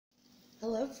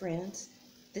Hello, friends.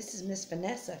 This is Miss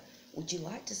Vanessa. Would you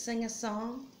like to sing a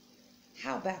song?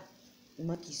 How about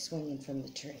Monkey Swinging from the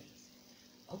Trees?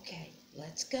 Okay,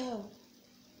 let's go.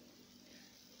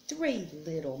 3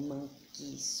 little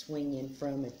monkeys swinging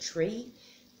from a tree,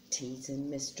 teasing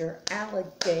Mr.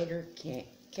 Alligator. Can't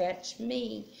catch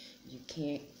me, you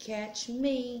can't catch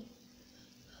me.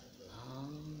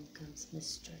 Along comes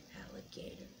Mr.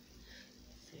 Alligator,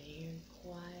 very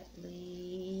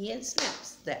quietly, and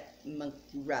snaps that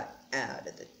monkey right out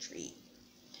of the tree.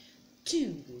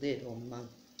 2 little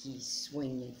monkeys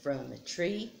swinging from a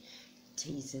tree,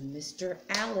 teasing Mr.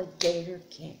 Alligator.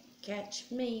 Can't catch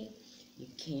me, you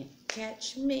can't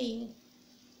catch me.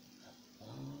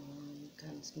 Along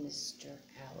comes Mr.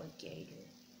 Alligator,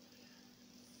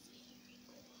 very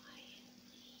quietly,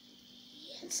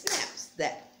 and snaps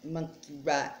that monkey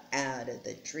right out of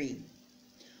the tree.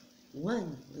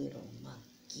 1 little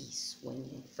monkey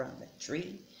swinging from a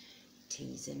tree,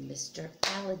 teasing Mr.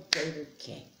 Alligator.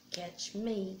 Can't catch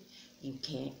me, you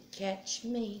can't catch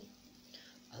me.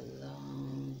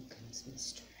 Along comes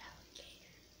Mr.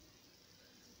 Alligator,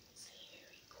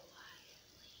 very quietly,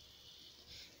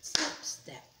 snaps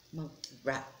that monkey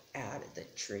right out of the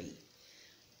tree.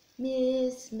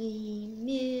 Miss me,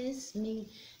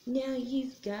 now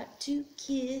you've got to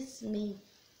kiss me.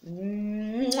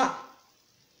 Mwah!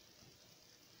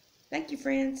 Thank you,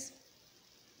 friends.